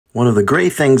One of the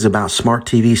great things about smart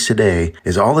TVs today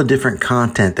is all the different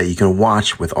content that you can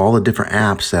watch with all the different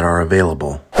apps that are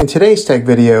available. In today's tech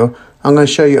video, I'm going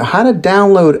to show you how to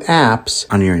download apps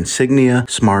on your Insignia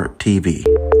smart TV.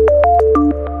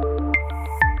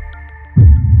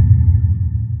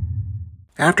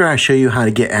 After I show you how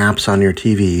to get apps on your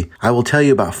TV, I will tell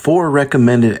you about 4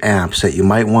 recommended apps that you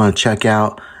might want to check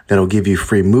out that'll give you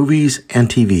free movies and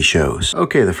TV shows.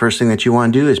 Okay, the first thing that you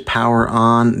want to do is power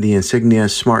on the Insignia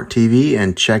Smart TV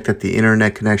and check that the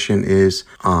internet connection is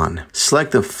on.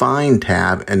 Select the Find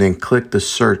tab and then click the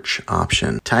Search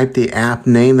option. Type the app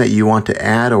name that you want to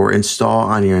add or install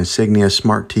on your Insignia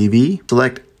Smart TV.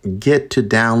 Select Get to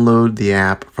download the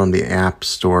app from the App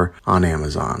Store on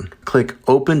Amazon. Click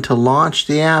Open to launch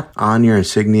the app on your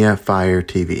Insignia Fire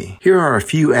TV. Here are a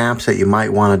few apps that you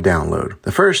might want to download.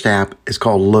 The first app is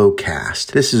called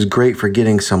Locast. This is great for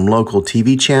getting some local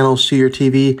TV channels to your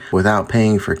TV without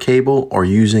paying for cable or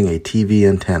using a TV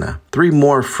antenna. 3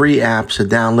 more free apps to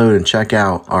download and check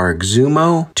out are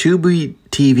Xumo, Tubi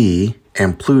TV,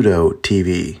 and Pluto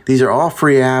TV. These are all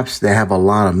free apps that have a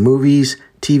lot of movies,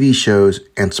 TV shows,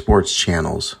 and sports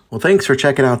channels. Well, thanks for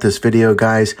checking out this video,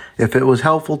 guys. If it was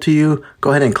helpful to you,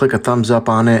 go ahead and click a thumbs up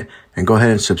on it and go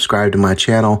ahead and subscribe to my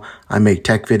channel. I make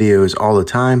tech videos all the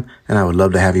time, and I would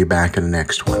love to have you back in the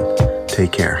next one.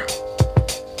 Take care.